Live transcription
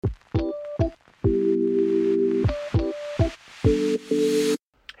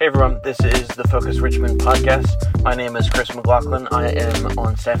everyone, this is the Focus Richmond podcast. My name is Chris McLaughlin. I am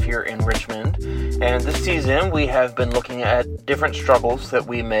on staff here in Richmond, and this season we have been looking at different struggles that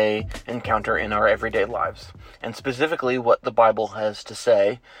we may encounter in our everyday lives, and specifically what the Bible has to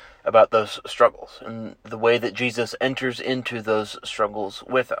say about those struggles, and the way that Jesus enters into those struggles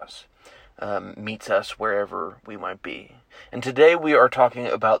with us, meets us wherever we might be. And today we are talking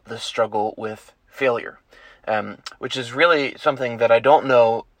about the struggle with failure. Which is really something that I don't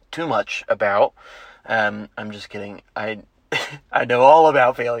know too much about. I'm just kidding. I know all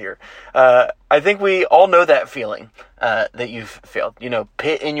about failure. I think we all know that feeling, that you've failed. You know,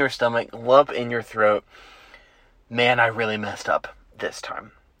 pit in your stomach, lump in your throat. Man, I really messed up this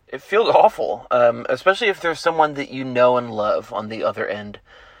time. It feels awful, especially if there's someone that you know and love on the other end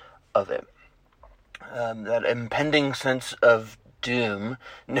of it. That impending sense of doom,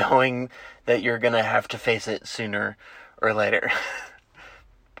 knowing that you're going to have to face it sooner or later.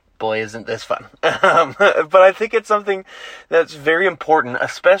 Boy, isn't this fun. But I think it's something that's very important,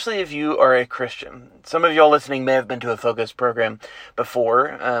 especially if you are a Christian. Some of y'all listening may have been to a Focus program before,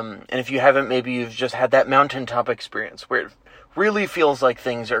 and if you haven't, maybe you've just had that mountaintop experience where it really feels like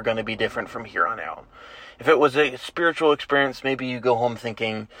things are going to be different from here on out. If it was a spiritual experience, maybe you go home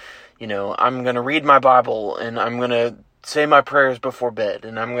thinking, you know, I'm going to read my Bible, and I'm going to say my prayers before bed,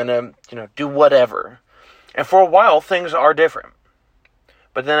 and I'm going to, do whatever. And for a while, things are different.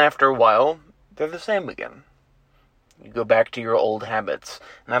 But then after a while, they're the same again. You go back to your old habits.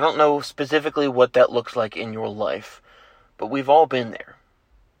 And I don't know specifically what that looks like in your life, but we've all been there.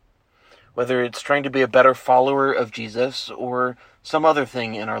 Whether it's trying to be a better follower of Jesus or some other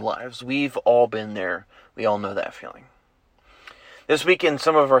thing in our lives, we've all been there. We all know that feeling. This week in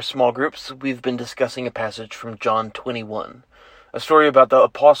some of our small groups, we've been discussing a passage from John 21, a story about the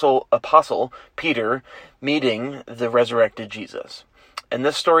apostle Peter meeting the resurrected Jesus. And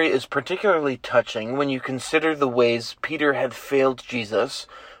this story is particularly touching when you consider the ways Peter had failed Jesus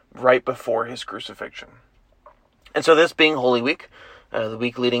right before his crucifixion. And so this being Holy Week, the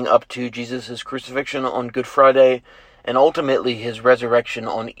week leading up to Jesus' crucifixion on Good Friday, and ultimately his resurrection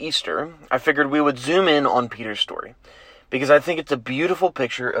on Easter, I figured we would zoom in on Peter's story, because I think it's a beautiful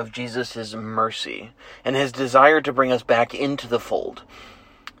picture of Jesus' mercy and his desire to bring us back into the fold.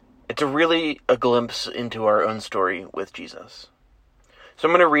 It's really a glimpse into our own story with Jesus. So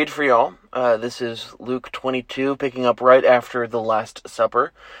I'm going to read for y'all. This is Luke 22, picking up right after the Last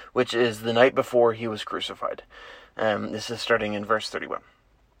Supper, which is the night before he was crucified. This is starting in verse 31.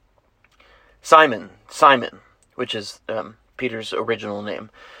 Simon, Simon, which is Peter's original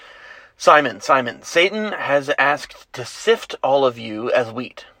name. Simon, Simon, Satan has asked to sift all of you as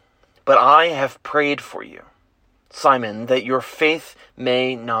wheat, but I have prayed for you, Simon, that your faith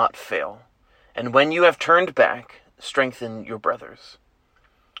may not fail. And when you have turned back, strengthen your brothers.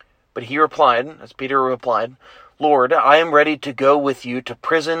 But he replied, as Peter replied, Lord, I am ready to go with you to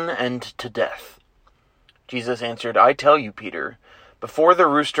prison and to death. Jesus answered, I tell you, Peter, before the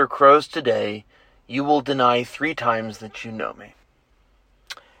rooster crows today, you will deny 3 times that you know me.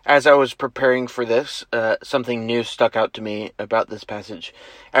 As I was preparing for this, something new stuck out to me about this passage.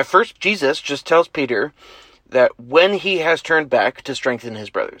 At first, Jesus just tells Peter that when he has turned back to strengthen his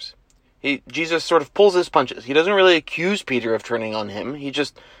brothers. Jesus sort of pulls his punches. He doesn't really accuse Peter of turning on him. He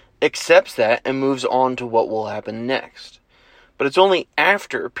just accepts that and moves on to what will happen next. But it's only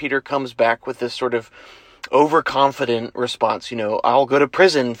after Peter comes back with this sort of overconfident response, I'll go to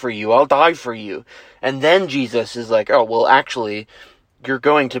prison for you, I'll die for you. And then Jesus is like, oh, well, actually, you're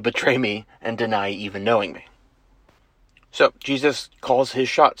going to betray me and deny even knowing me. So, Jesus calls his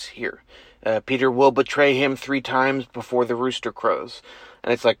shots here. Peter will betray him 3 times before the rooster crows.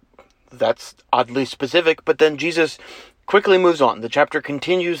 And it's like, that's oddly specific, but then Jesus quickly moves on. The chapter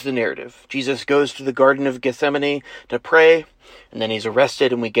continues the narrative. Jesus goes to the Garden of Gethsemane to pray, and then he's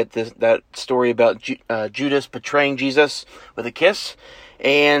arrested, and we get that story about Judas betraying Jesus with a kiss.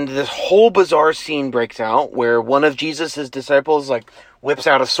 And this whole bizarre scene breaks out where one of Jesus' disciples whips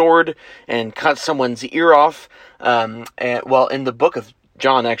out a sword and cuts someone's ear off. In the book of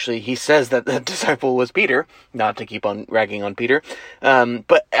John, actually, he says that the disciple was Peter, not to keep on ragging on Peter.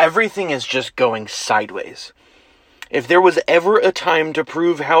 But everything is just going sideways. If there was ever a time to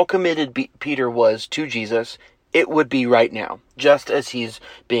prove how committed Peter was to Jesus, it would be right now, just as he's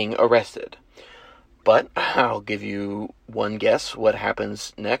being arrested. But I'll give you one guess what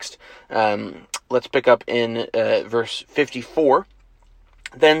happens next. Let's pick up in verse 54.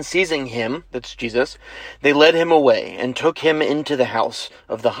 Then seizing him, that's Jesus, they led him away and took him into the house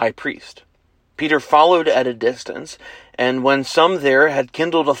of the high priest. Peter followed at a distance, and when some there had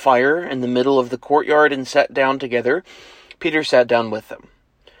kindled a fire in the middle of the courtyard and sat down together, Peter sat down with them.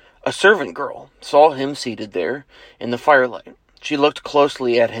 A servant girl saw him seated there in the firelight. She looked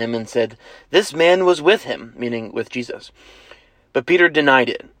closely at him and said, "This man was with him," meaning with Jesus. But Peter denied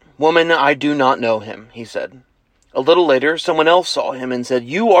it. "Woman, I do not know him," he said. A little later, someone else saw him and said,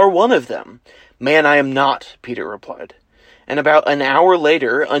 "You are one of them." "Man, I am not," Peter replied. And about an hour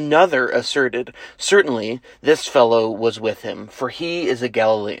later, another asserted, "Certainly this fellow was with him, for he is a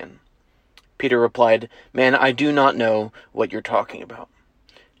Galilean." Peter replied, "Man, I do not know what you're talking about."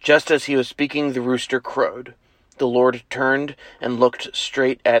 Just as he was speaking, the rooster crowed. The Lord turned and looked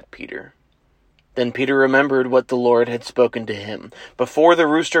straight at Peter. Then Peter remembered what the Lord had spoken to him. "Before the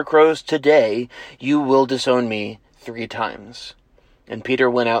rooster crows today, you will disown me 3 times." And Peter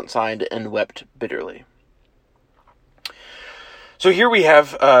went outside and wept bitterly. So here we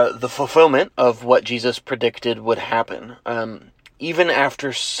have the fulfillment of what Jesus predicted would happen. Even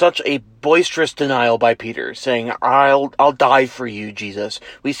after such a boisterous denial by Peter, saying, I'll die for you, Jesus.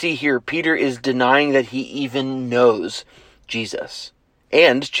 We see here Peter is denying that he even knows Jesus.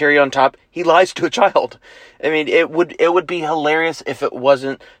 And, cherry on top, he lies to a child. I mean, it would be hilarious if it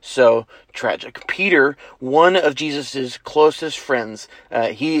wasn't so tragic. Peter, one of Jesus' closest friends,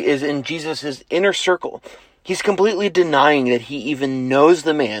 he is in Jesus' inner circle. He's completely denying that he even knows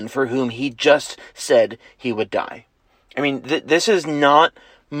the man for whom he just said he would die. I mean, this is not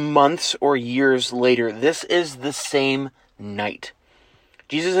months or years later. This is the same night.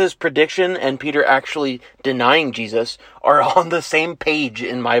 Jesus' prediction and Peter actually denying Jesus are on the same page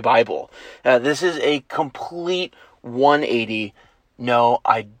in my Bible. This is a complete 180. No,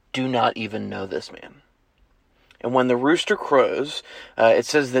 I do not even know this man. And when the rooster crows, it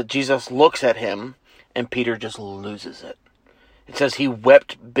says that Jesus looks at him and Peter just loses it. It says he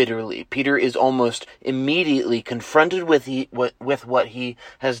wept bitterly. Peter is almost immediately confronted with what he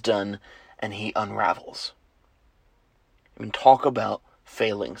has done, and he unravels. I mean, talk about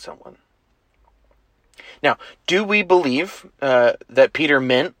failing someone. Now, do we believe that Peter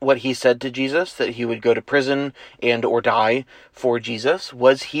meant what he said to Jesus, that he would go to prison and or die for Jesus?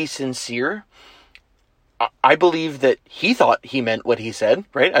 Was he sincere? I believe that he thought he meant what he said,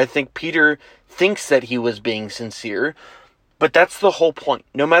 right? I think Peter thinks that he was being sincere. But that's the whole point.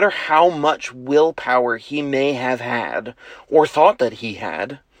 No matter how much willpower he may have had, or thought that he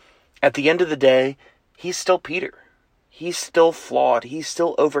had, at the end of the day, he's still Peter. He's still flawed. He's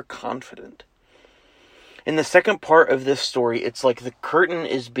still overconfident. In the second part of this story, it's like the curtain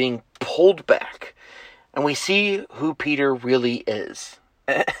is being pulled back, and we see who Peter really is.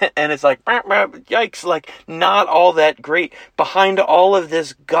 And it's like, yikes, like, not all that great. Behind all of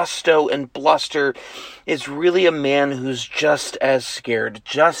this gusto and bluster is really a man who's just as scared,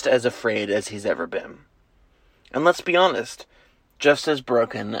 just as afraid as he's ever been. And let's be honest, just as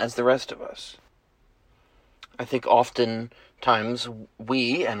broken as the rest of us. I think oftentimes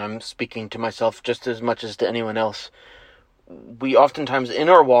we, and I'm speaking to myself just as much as to anyone else, we oftentimes, in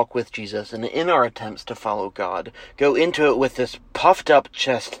our walk with Jesus and in our attempts to follow God, go into it with this puffed up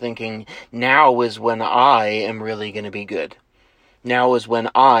chest thinking, now is when I am really going to be good. Now is when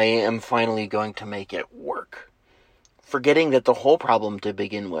I am finally going to make it work. Forgetting that the whole problem to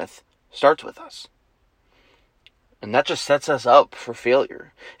begin with starts with us. And that just sets us up for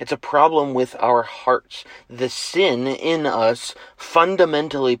failure. It's a problem with our hearts. The sin in us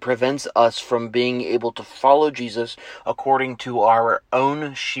fundamentally prevents us from being able to follow Jesus according to our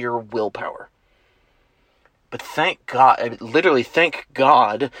own sheer willpower. But thank God, literally thank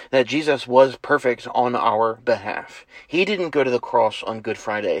God that Jesus was perfect on our behalf. He didn't go to the cross on Good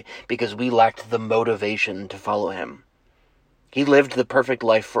Friday because we lacked the motivation to follow him. He lived the perfect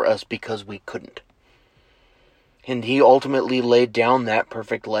life for us because we couldn't. And he ultimately laid down that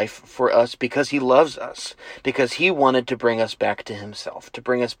perfect life for us because he loves us, because he wanted to bring us back to himself, to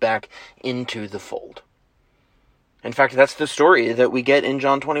bring us back into the fold. In fact, that's the story that we get in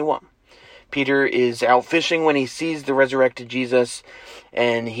John 21. Peter is out fishing when he sees the resurrected Jesus,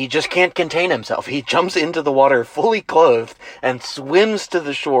 and he just can't contain himself. He jumps into the water fully clothed and swims to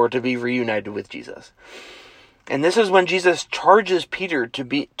the shore to be reunited with Jesus. And this is when Jesus charges Peter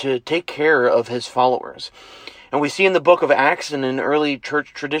to take care of his followers. And we see in the book of Acts and in early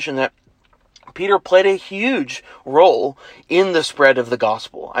church tradition that Peter played a huge role in the spread of the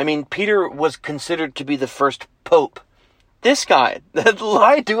gospel. I mean, Peter was considered to be the first pope. This guy that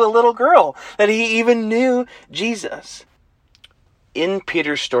lied to a little girl, that he even knew Jesus. In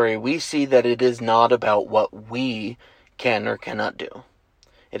Peter's story, we see that it is not about what we can or cannot do.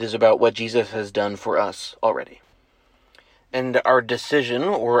 It is about what Jesus has done for us already. And our decision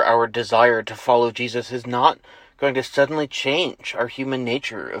or our desire to follow Jesus is not going to suddenly change our human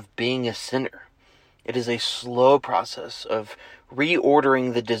nature of being a sinner. It is a slow process of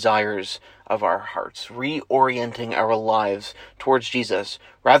reordering the desires of our hearts, reorienting our lives towards Jesus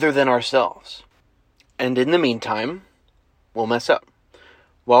rather than ourselves. And in the meantime, we'll mess up.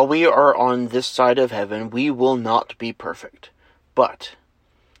 While we are on this side of heaven, we will not be perfect. But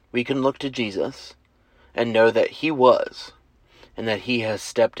we can look to Jesus and know that He was, and that He has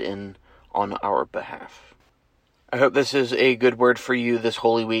stepped in on our behalf. I hope this is a good word for you this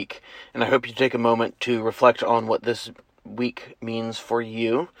Holy Week, and I hope you take a moment to reflect on what this week means for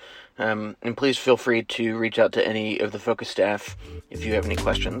you. And please feel free to reach out to any of the Focus staff if you have any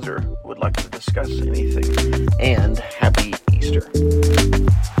questions or would like to discuss anything. And happy Easter.